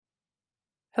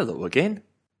Hello again.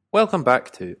 Welcome back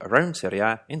to Around Serie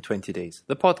A in 20 Days,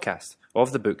 the podcast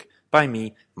of the book by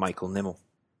me, Michael Nimmel.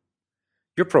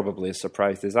 You're probably as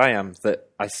surprised as I am that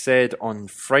I said on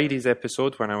Friday's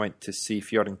episode when I went to see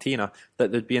Fiorentina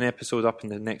that there'd be an episode up in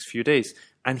the next few days,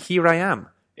 and here I am.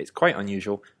 It's quite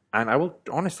unusual, and I will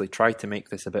honestly try to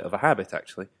make this a bit of a habit,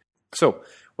 actually. So,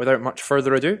 without much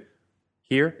further ado,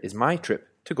 here is my trip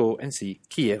to go and see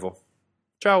Chievo.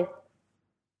 Ciao!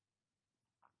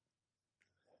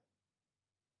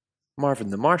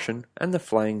 Marvin the Martian and the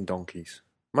Flying Donkeys.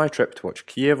 My trip to watch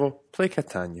Chievo play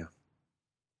Catania.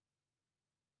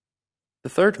 The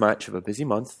third match of a busy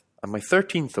month, and my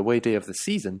 13th away day of the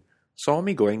season, saw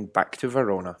me going back to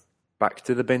Verona, back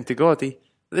to the Bentegodi,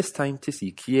 this time to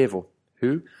see Chievo,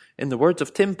 who, in the words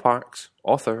of Tim Parks,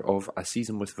 author of A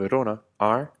Season with Verona,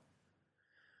 are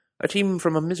a team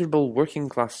from a miserable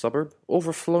working-class suburb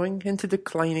overflowing into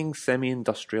declining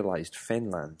semi-industrialised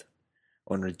fenland.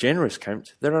 On a generous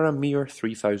count, there are a mere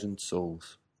 3,000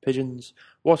 souls, pigeons,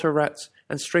 water rats,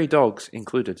 and stray dogs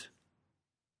included.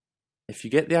 If you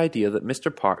get the idea that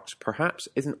Mr. Parks perhaps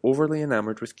isn't overly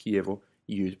enamoured with Chievo,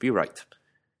 you'd be right.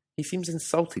 He seems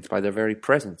insulted by their very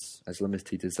presence, as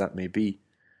limited as that may be,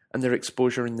 and their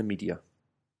exposure in the media.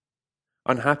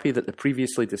 Unhappy that the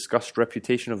previously discussed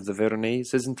reputation of the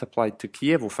Veronese isn't applied to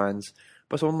Chievo fans,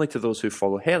 but only to those who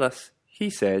follow Hellas, he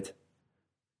said,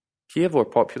 Chievo are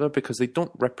popular because they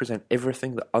don't represent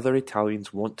everything that other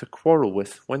Italians want to quarrel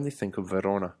with when they think of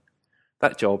Verona.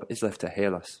 That job is left to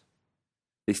Hellas.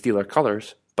 They steal our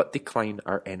colours, but decline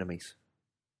our enemies.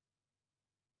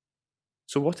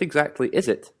 So what exactly is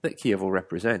it that Chievo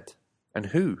represent? And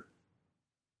who?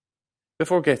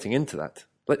 Before getting into that,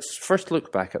 let's first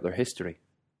look back at their history.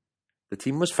 The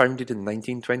team was founded in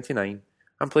 1929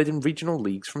 and played in regional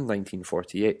leagues from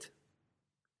 1948.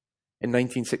 In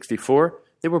 1964,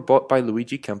 they were bought by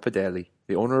Luigi Campidelli,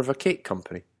 the owner of a cake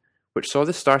company, which saw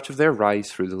the start of their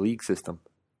rise through the league system.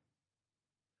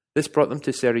 This brought them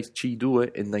to Serie C2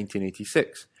 in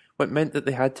 1986, what meant that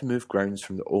they had to move grounds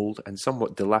from the old and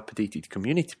somewhat dilapidated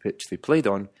community pitch they played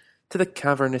on to the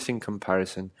cavernous in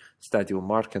comparison Stadio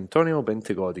Marcantonio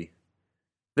Bentegodi.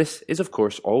 This is of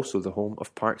course also the home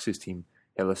of Parks' team,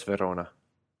 Hellas Verona.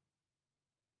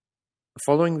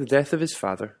 Following the death of his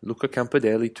father, Luca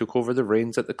Campidelli took over the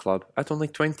reins at the club at only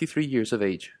 23 years of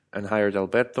age and hired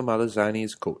Alberto Malazzani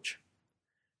as coach.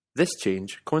 This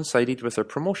change coincided with their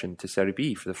promotion to Serie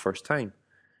B for the first time,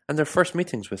 and their first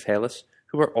meetings with Hellas,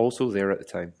 who were also there at the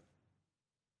time.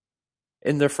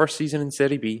 In their first season in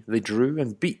Serie B, they drew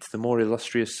and beat the more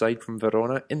illustrious side from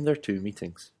Verona in their two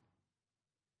meetings.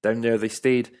 Down there they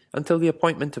stayed until the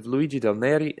appointment of Luigi Del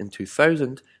Neri in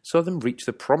 2000 saw them reach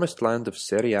the promised land of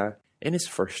Serie A in his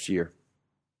first year.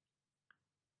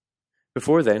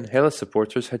 Before then, Hellas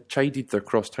supporters had chided their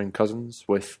crosstown cousins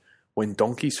with, "When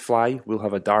donkeys fly, we'll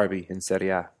have a derby in Serie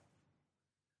A."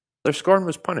 Their scorn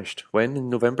was punished when,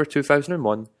 in November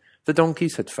 2001, the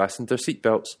donkeys had fastened their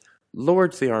seatbelts,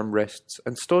 lowered the armrests,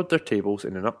 and stowed their tables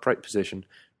in an upright position,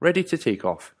 ready to take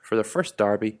off for their first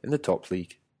derby in the top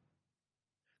league.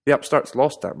 The upstarts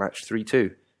lost that match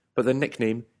 3-2, but the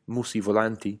nickname Musi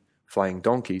Volanti, Flying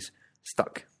Donkeys,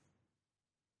 stuck.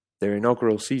 Their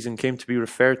inaugural season came to be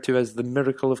referred to as the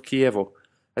Miracle of Chievo,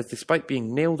 as despite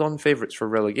being nailed-on favourites for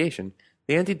relegation,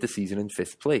 they ended the season in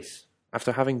 5th place,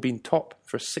 after having been top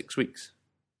for 6 weeks.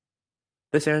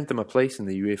 This earned them a place in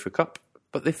the UEFA Cup,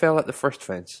 but they fell at the first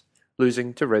fence,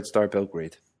 losing to Red Star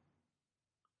Belgrade.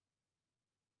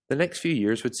 The next few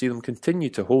years would see them continue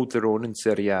to hold their own in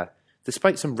Serie A,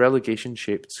 despite some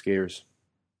relegation-shaped scares.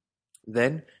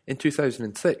 Then, in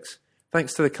 2006,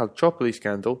 thanks to the Calciopoli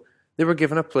scandal, they were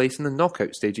given a place in the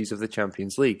knockout stages of the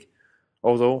Champions League,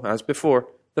 although, as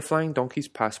before, the Flying Donkeys'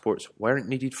 passports weren't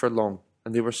needed for long,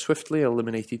 and they were swiftly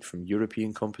eliminated from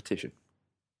European competition.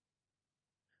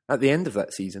 At the end of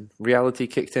that season, reality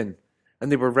kicked in,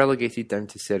 and they were relegated down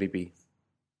to Serie B.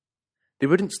 They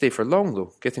wouldn't stay for long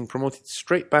though, getting promoted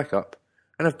straight back up,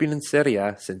 and have been in Serie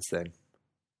A since then.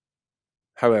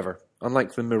 However,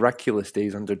 unlike the miraculous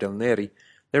days under Del Neri,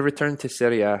 their return to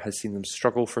Serie A has seen them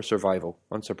struggle for survival,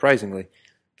 unsurprisingly,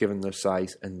 given their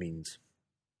size and means.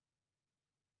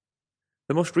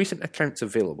 The most recent accounts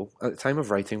available at the time of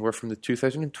writing were from the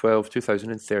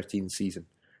 2012-2013 season,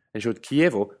 and showed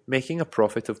Chievo making a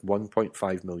profit of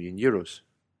 €1.5 million.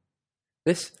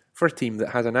 This for a team that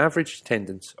has an average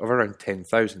attendance of around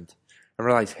 10,000, and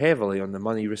relies heavily on the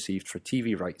money received for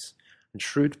TV rights, and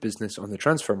shrewd business on the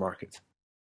transfer market.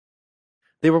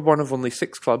 They were one of only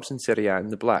 6 clubs in Serie A in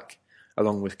the black,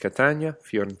 along with Catania,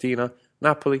 Fiorentina,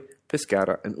 Napoli,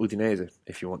 Pescara and Udinese,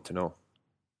 if you want to know.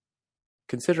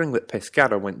 Considering that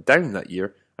Pescara went down that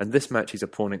year and this match's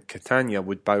opponent Catania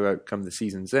would bow out come the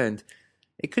season's end,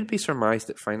 it could be surmised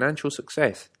that financial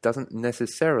success doesn't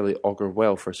necessarily augur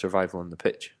well for survival on the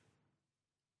pitch.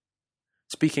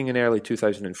 Speaking in early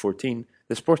 2014,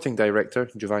 the sporting director,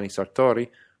 Giovanni Sartori,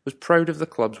 was proud of the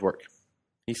club's work.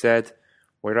 He said,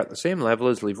 "We're at the same level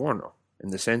as Livorno, in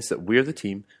the sense that we're the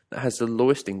team that has the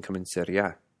lowest income in Serie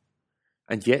A.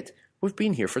 And yet, we've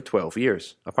been here for 12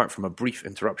 years, apart from a brief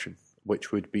interruption,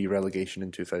 which would be relegation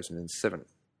in 2007.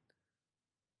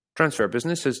 Transfer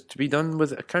business is to be done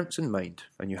with accounts in mind,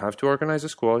 and you have to organise a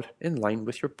squad in line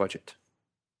with your budget."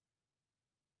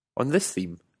 On this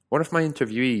theme, one of my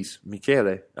interviewees,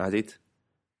 Michele, added,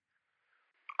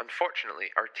 "Unfortunately,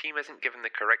 our team isn't given the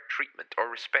correct treatment or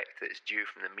respect that is due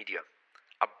from the media,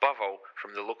 above all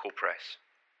from the local press.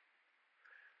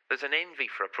 There's an envy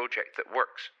for a project that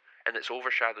works, and that's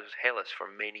overshadowed Hellas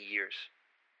for many years.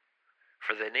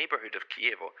 For the neighbourhood of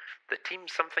Chievo, the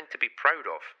team's something to be proud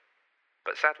of,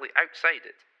 but sadly outside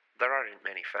it, there aren't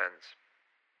many fans."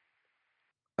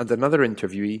 And another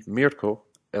interviewee, Mirko,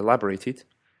 elaborated,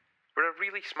 "We're a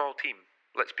really small team,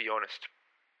 let's be honest.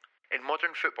 In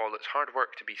modern football, it's hard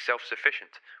work to be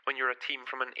self-sufficient when you're a team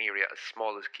from an area as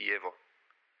small as Chievo.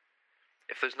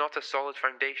 If there's not a solid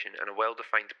foundation and a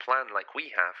well-defined plan like we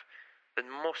have, then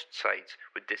most sides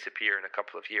would disappear in a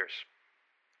couple of years.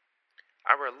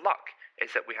 Our luck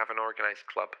is that we have an organised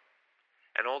club,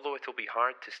 and although it'll be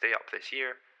hard to stay up this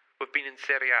year, we've been in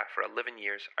Serie A for 11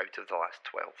 years out of the last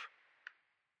 12.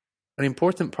 An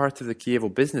important part of the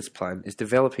Chievo business plan is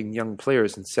developing young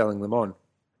players and selling them on.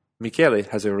 Michele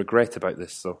has a regret about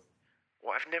this, though.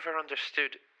 "What I've never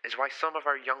understood is why some of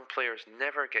our young players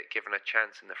never get given a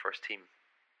chance in the first team.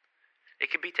 It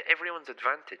could be to everyone's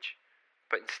advantage,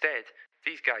 but instead,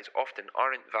 these guys often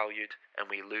aren't valued and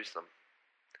we lose them.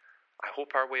 I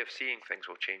hope our way of seeing things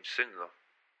will change soon, though."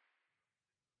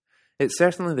 It's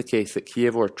certainly the case that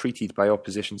Chievo are treated by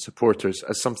opposition supporters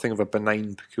as something of a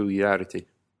benign peculiarity.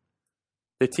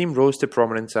 The team rose to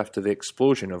prominence after the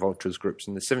explosion of ultras groups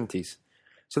in the 70s,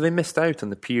 so they missed out on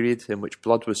the period in which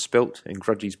blood was spilt and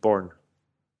grudges born.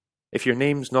 If your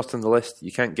name's not on the list,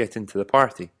 you can't get into the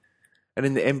party, and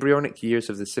in the embryonic years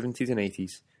of the 70s and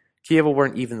 80s, Chievo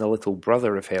weren't even the little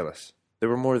brother of Hellas. They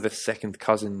were more the second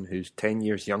cousin who's 10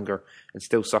 years younger and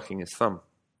still sucking his thumb.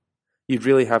 You'd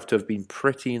really have to have been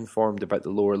pretty informed about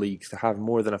the lower leagues to have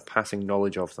more than a passing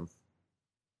knowledge of them.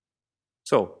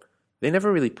 So, they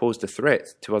never really posed a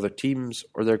threat to other teams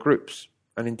or their groups,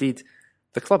 and indeed,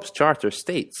 the club's charter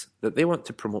states that they want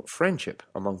to promote friendship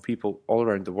among people all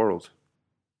around the world.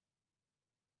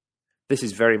 This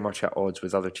is very much at odds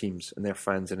with other teams and their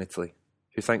fans in Italy,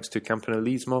 who thanks to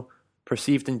campanilismo,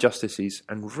 perceived injustices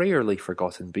and rarely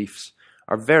forgotten beefs,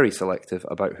 are very selective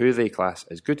about who they class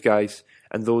as good guys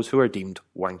and those who are deemed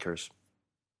wankers.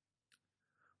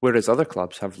 Whereas other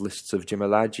clubs have lists of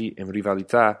gemellaggi and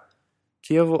rivalità,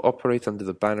 Chievo operate under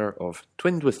the banner of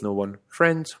twinned with no one,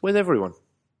 friends with everyone.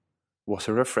 What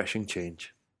a refreshing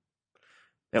change.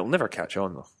 It'll never catch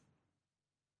on though.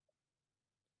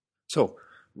 So,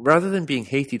 rather than being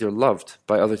hated or loved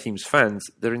by other teams' fans,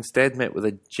 they're instead met with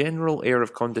a general air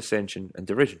of condescension and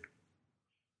derision.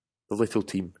 The little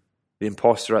team, the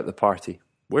imposter at the party,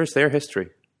 where's their history?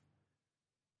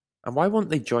 And why won't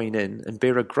they join in and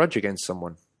bear a grudge against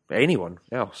someone, anyone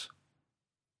else?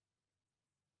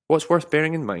 What's worth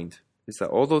bearing in mind is that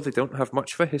although they don't have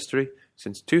much of a history,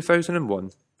 since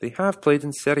 2001, they have played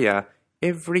in Serie A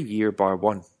every year bar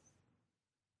one.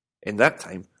 In that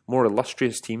time, more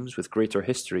illustrious teams with greater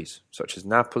histories, such as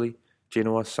Napoli,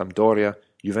 Genoa, Sampdoria,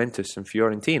 Juventus and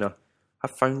Fiorentina,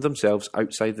 have found themselves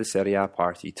outside the Serie A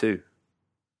party too.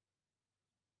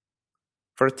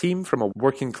 For a team from a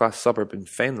working-class suburb in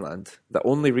Fenland that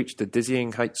only reached the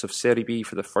dizzying heights of Serie B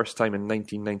for the first time in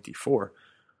 1994,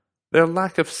 their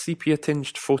lack of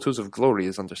sepia-tinged photos of glory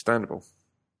is understandable.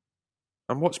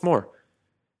 And what's more,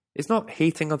 is not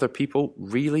hating other people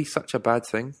really such a bad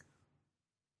thing?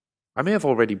 I may have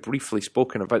already briefly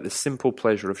spoken about the simple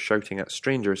pleasure of shouting at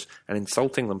strangers and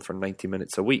insulting them for 90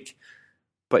 minutes a week,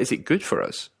 but is it good for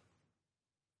us?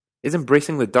 Is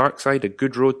embracing the dark side a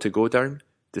good road to go down,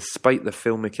 despite the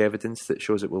filmic evidence that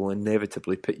shows it will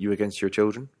inevitably pit you against your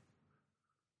children?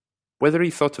 Whether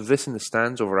he thought of this in the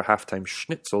stands over a halftime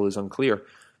schnitzel is unclear,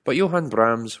 but Johann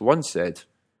Brahms once said,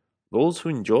 "Those who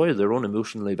enjoy their own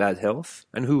emotionally bad health,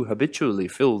 and who habitually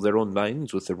fill their own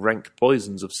minds with the rank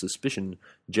poisons of suspicion,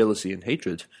 jealousy, and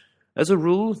hatred, as a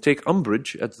rule take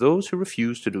umbrage at those who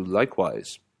refuse to do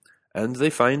likewise, and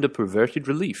they find a perverted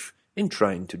relief in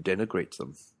trying to denigrate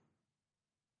them."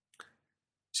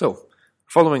 So,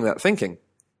 following that thinking,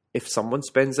 if someone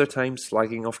spends their time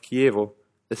slagging off Chievo,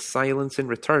 the silence in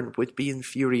return would be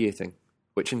infuriating,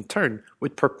 which in turn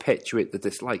would perpetuate the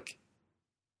dislike.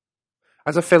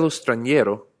 As a fellow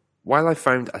straniero, while I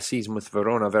found a season with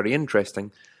Verona very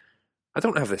interesting, I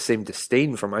don't have the same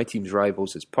disdain for my team's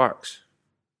rivals as Parks.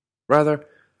 Rather,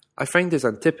 I find his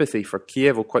antipathy for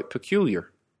Chievo quite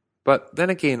peculiar. But then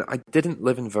again, I didn't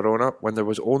live in Verona when there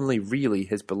was only really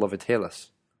his beloved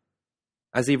Hellas.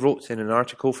 As he wrote in an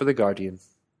article for The Guardian,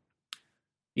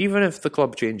 "Even if the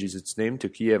club changes its name to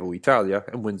Chievo Italia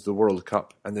and wins the World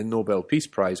Cup and the Nobel Peace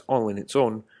Prize all in its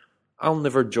own, I'll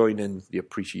never join in the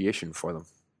appreciation for them."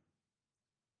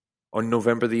 On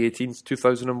November the 18th,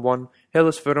 2001,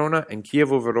 Hellas Verona and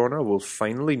Chievo Verona will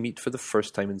finally meet for the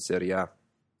first time in Serie A.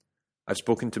 I've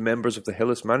spoken to members of the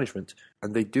Hellas management,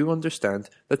 and they do understand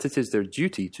that it is their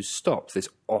duty to stop this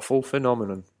awful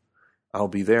phenomenon. I'll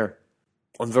be there.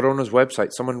 On Verona's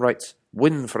website, someone writes,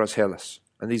 "Win for us, Hellas,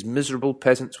 and these miserable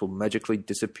peasants will magically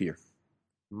disappear."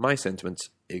 My sentiments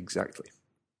exactly.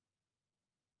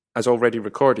 As already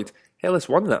recorded, Hellas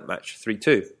won that match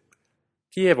 3-2.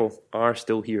 Chievo are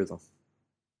still here though.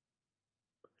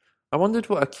 I wondered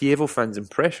what a Chievo fan's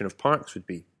impression of Parks would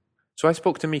be, so I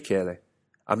spoke to Michele,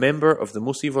 a member of the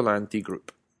Musi Volanti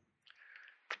group.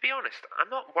 To be honest, I'm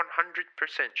not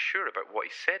 100% sure about what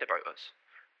he said about us,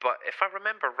 but if I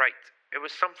remember right, it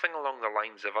was something along the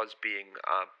lines of us being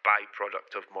a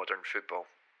byproduct of modern football.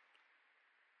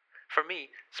 For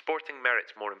me, sporting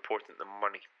merit's more important than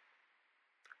money.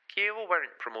 Chievo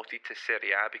weren't promoted to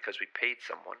Serie A because we paid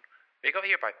someone. We got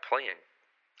here by playing.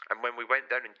 And when we went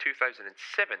down in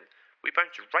 2007, we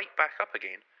bounced right back up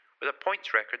again with a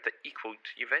points record that equalled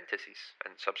Juventus's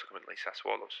and subsequently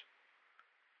Sassuolo's.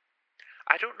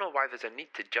 I don't know why there's a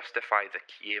need to justify the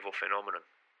Chievo phenomenon.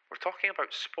 We're talking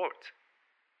about sport.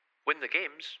 Win the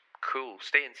games, cool,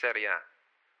 stay in Serie A.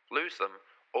 Lose them,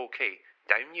 okay,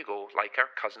 down you go like our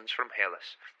cousins from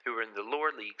Hellas, who were in the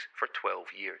lower leagues for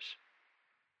 12 years.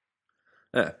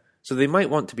 So they might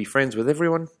want to be friends with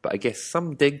everyone, but I guess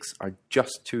some digs are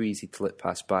just too easy to let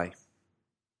pass by.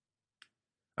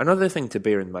 Another thing to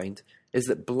bear in mind is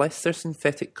that bless their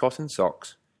synthetic cotton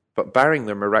socks, but barring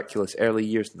their miraculous early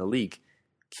years in the league,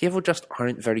 Chievo just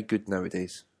aren't very good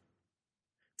nowadays.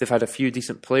 They've had a few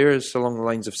decent players along the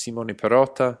lines of Simone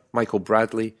Perotta, Michael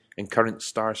Bradley, and current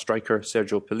star striker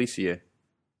Sergio Pellissier.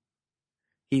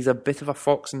 He's a bit of a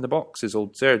fox in the box, is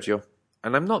old Sergio,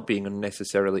 and I'm not being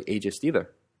unnecessarily ageist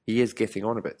either. He is getting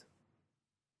on a bit.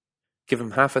 Give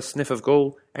him half a sniff of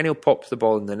goal, and he'll pop the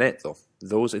ball in the net though.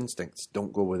 Those instincts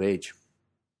don't go with age.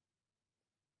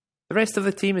 The rest of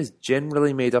the team is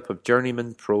generally made up of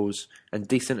journeyman pros and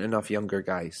decent enough younger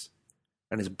guys.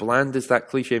 And as bland as that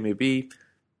cliche may be,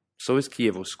 so is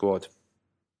Chievo's squad.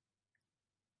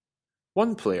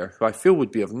 One player who I feel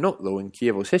would be of note though in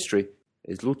Chievo's history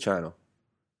is Luciano.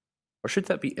 Or should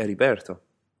that be Heriberto?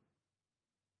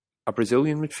 A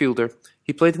Brazilian midfielder,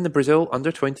 he played in the Brazil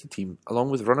under-20 team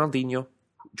along with Ronaldinho,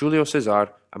 Julio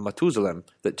Cesar and Matusalem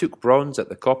that took bronze at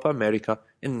the Copa America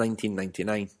in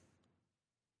 1999.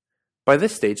 By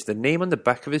this stage, the name on the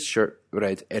back of his shirt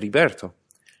read Heriberto,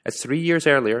 as 3 years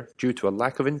earlier, due to a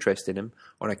lack of interest in him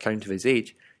on account of his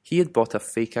age, he had bought a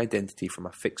fake identity from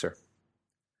a fixer.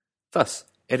 Thus,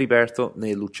 Heriberto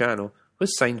ne Luciano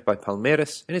was signed by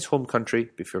Palmeiras in his home country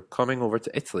before coming over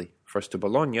to Italy, first to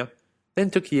Bologna, then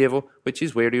to Chievo, which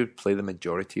is where he would play the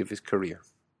majority of his career.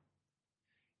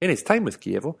 In his time with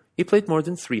Chievo, he played more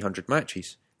than 300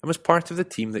 matches, and was part of the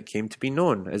team that came to be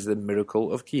known as the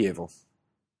Miracle of Chievo.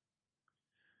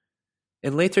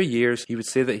 In later years, he would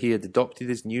say that he had adopted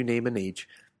his new name and age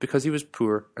because he was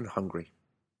poor and hungry.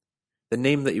 The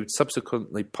name that he would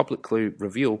subsequently publicly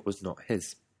reveal was not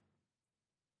his.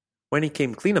 When he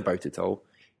came clean about it all,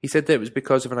 he said that it was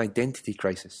because of an identity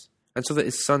crisis, and so that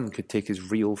his son could take his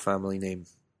real family name.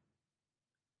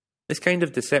 This kind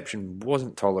of deception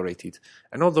wasn't tolerated,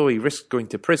 and although he risked going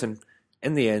to prison,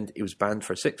 in the end he was banned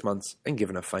for 6 months and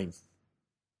given a fine.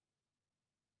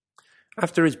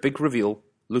 After his big reveal,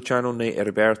 Luciano ne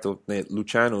Heriberto ne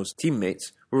Luciano's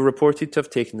teammates were reported to have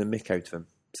taken the mick out of him,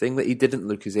 saying that he didn't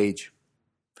look his age.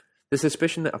 The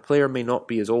suspicion that a player may not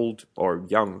be as old, or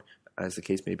young, as the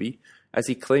case may be, as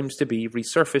he claims to be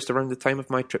resurfaced around the time of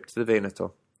my trip to the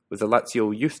Veneto, with the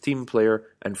Lazio youth team player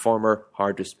and former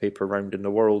hardest paper round in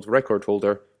the world record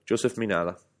holder, Joseph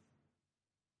Minala.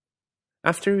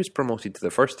 After he was promoted to the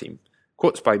first team,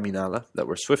 quotes by Minala that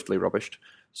were swiftly rubbished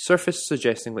surfaced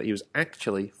suggesting that he was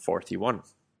actually 41.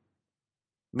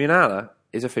 Minala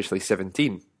is officially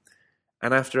 17,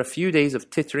 and after a few days of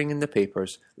tittering in the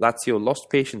papers, Lazio lost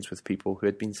patience with people who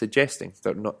had been suggesting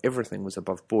that not everything was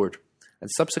above board, and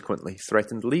subsequently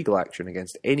threatened legal action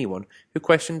against anyone who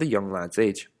questioned the young lad's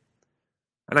age.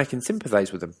 and I can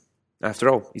sympathise with him. After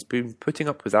all, he's been putting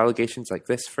up with allegations like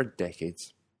this for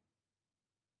decades.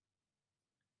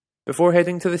 Before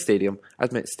heading to the stadium,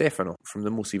 I'd met Stefano from the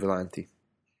Musi Volanti.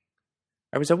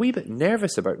 I was a wee bit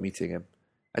nervous about meeting him,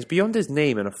 as beyond his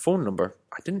name and a phone number,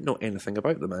 I didn't know anything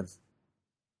about the man.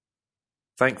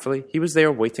 Thankfully, he was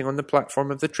there waiting on the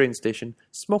platform of the train station,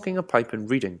 smoking a pipe and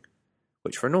reading,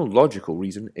 which for no logical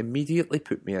reason immediately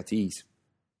put me at ease.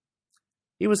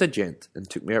 He was a gent and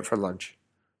took me out for lunch,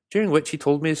 during which he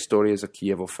told me his story as a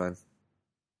Chievo fan.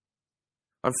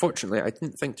 Unfortunately, I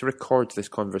didn't think to record this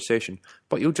conversation,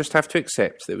 but you'll just have to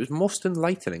accept that it was most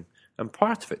enlightening, and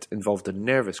part of it involved a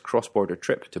nervous cross-border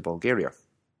trip to Bulgaria.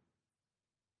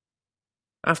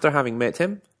 After having met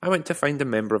him, I went to find a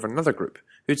member of another group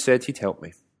who'd said he'd help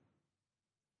me.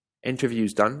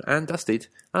 Interviews done and dusted,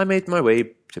 I made my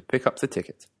way to pick up the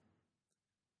ticket.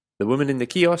 The woman in the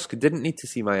kiosk didn't need to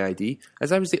see my ID,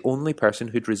 as I was the only person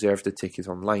who'd reserved a ticket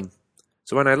online.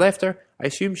 So when I left her, I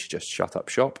assumed she just shut up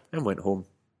shop and went home.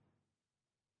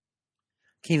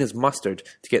 Keen as mustard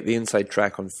to get the inside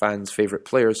track on fans' favourite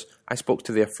players, I spoke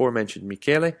to the aforementioned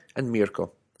Michele and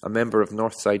Mirko, a member of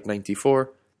Northside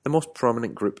 94, the most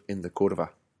prominent group in the Corva.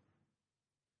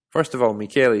 First of all,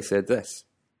 Michele said this.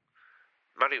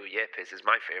 Mario Yepes is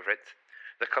my favourite,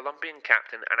 the Colombian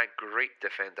captain and a great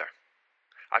defender.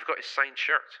 I've got his signed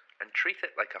shirt and treat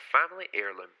it like a family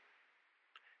heirloom.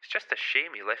 It's just a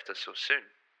shame he left us so soon.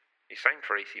 He signed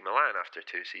for AC Milan after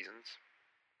 2 seasons.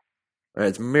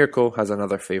 Mirko has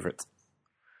another favourite.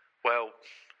 Well,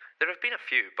 there have been a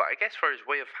few, but I guess for his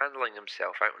way of handling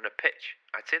himself out on the pitch,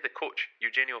 I'd say the coach,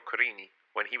 Eugenio Corini,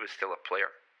 when he was still a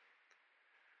player.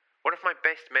 One of my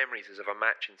best memories is of a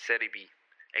match in Serie B,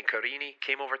 and Corini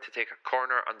came over to take a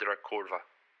corner under a Corva.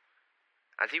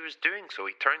 As he was doing so,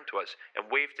 he turned to us and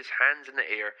waved his hands in the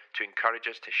air to encourage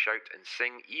us to shout and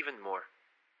sing even more.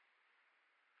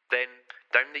 Then,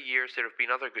 down the years, there have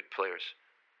been other good players,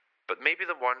 but maybe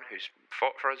the one who's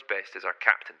fought for us best is our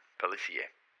captain,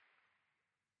 Pellissier.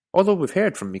 Although we've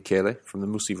heard from Michele from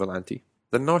the Musi Volanti,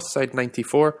 the Northside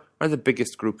 94 are the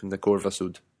biggest group in the Corva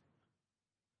Sud.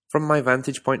 From my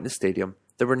vantage point in the stadium,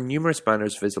 there were numerous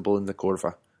banners visible in the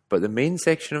Corva, but the main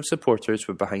section of supporters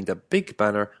were behind a big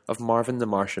banner of Marvin the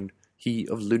Martian, he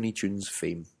of Looney Tunes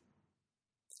fame.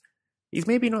 He's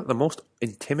maybe not the most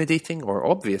intimidating or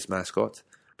obvious mascot,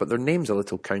 but their name's a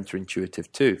little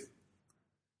counterintuitive too.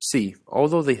 See,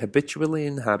 although they habitually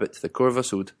inhabit the Corva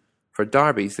Sud, for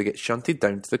derbies they get shunted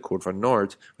down to the Corva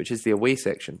Nord, which is the away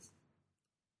section.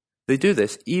 They do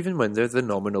this even when they're the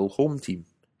nominal home team,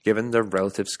 given their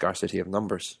relative scarcity of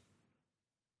numbers.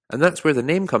 And that's where the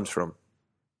name comes from.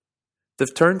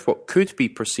 They've turned what could be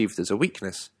perceived as a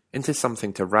weakness into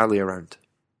something to rally around.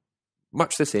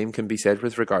 Much the same can be said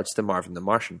with regards to Marvin the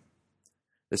Martian,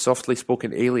 the softly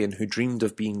spoken alien who dreamed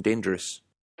of being dangerous.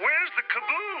 Where's the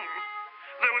kaboom?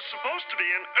 There was supposed to be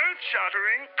an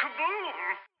earth-shattering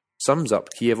kaboom! Sums up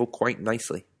Chievo quite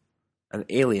nicely. An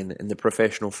alien in the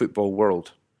professional football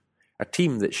world. A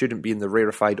team that shouldn't be in the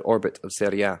rarefied orbit of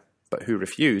Serie A, but who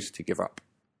refuse to give up.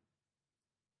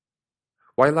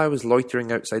 While I was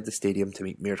loitering outside the stadium to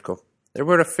meet Mirko, there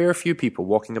were a fair few people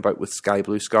walking about with sky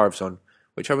blue scarves on,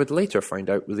 which I would later find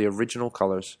out were the original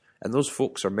colours, and those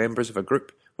folks are members of a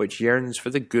group which yearns for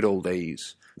the good old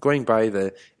days, going by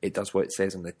the, it does what it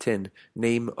says on the tin,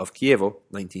 name of Chievo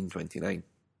 1929.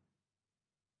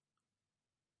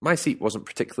 My seat wasn't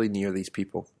particularly near these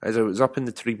people, as I was up in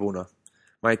the tribuna.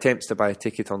 My attempts to buy a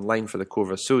ticket online for the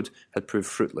Corva Sud had proved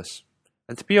fruitless,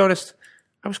 and to be honest,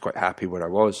 I was quite happy where I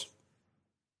was.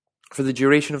 For the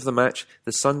duration of the match,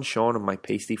 the sun shone on my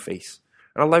pasty face,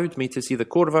 and allowed me to see the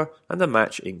Corva and the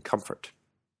match in comfort.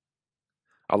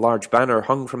 A large banner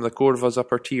hung from the Corva's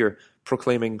upper tier,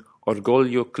 proclaiming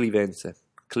Orgoglio Clivense,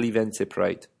 Clivense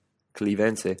pride,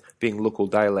 Clivense being local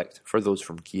dialect for those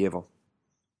from Chievo.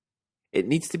 It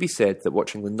needs to be said that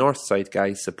watching the North Side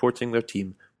guys supporting their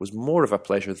team was more of a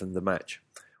pleasure than the match,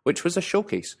 which was a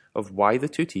showcase of why the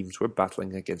two teams were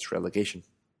battling against relegation.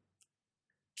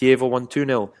 Chievo won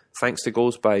 2-0 thanks to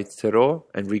goals by Terò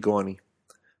and Rigoni,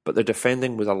 but their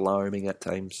defending was alarming at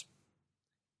times.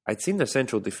 I'd seen their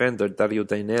central defender Dario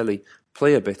Dainelli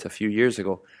play a bit a few years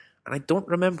ago, and I don't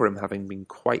remember him having been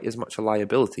quite as much a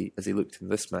liability as he looked in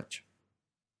this match.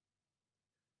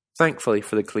 Thankfully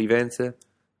for the Clivense,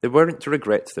 they weren't to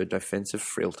regret their defensive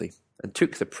frailty, and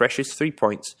took the precious 3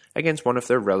 points against one of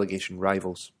their relegation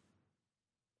rivals.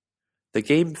 The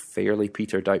game fairly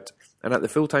petered out, and at the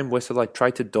full-time whistle I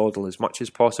tried to dawdle as much as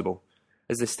possible,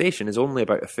 as the station is only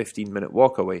about a 15-minute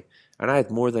walk away, and I had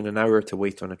more than an hour to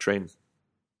wait on a train.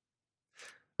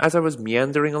 As I was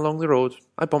meandering along the road,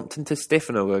 I bumped into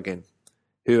Stefano again.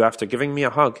 who, after giving me a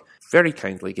hug, very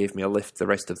kindly gave me a lift the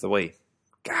rest of the way.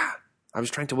 Gah! I was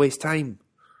trying to waste time.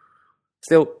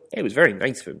 Still, it was very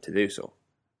nice of him to do so.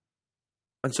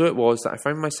 And so it was that I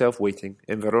found myself waiting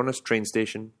in Verona's train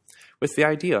station with the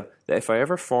idea that if I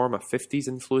ever form a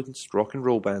 50s-influenced rock and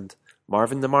roll band,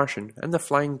 Marvin the Martian and the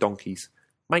Flying Donkeys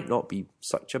might not be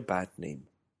such a bad name.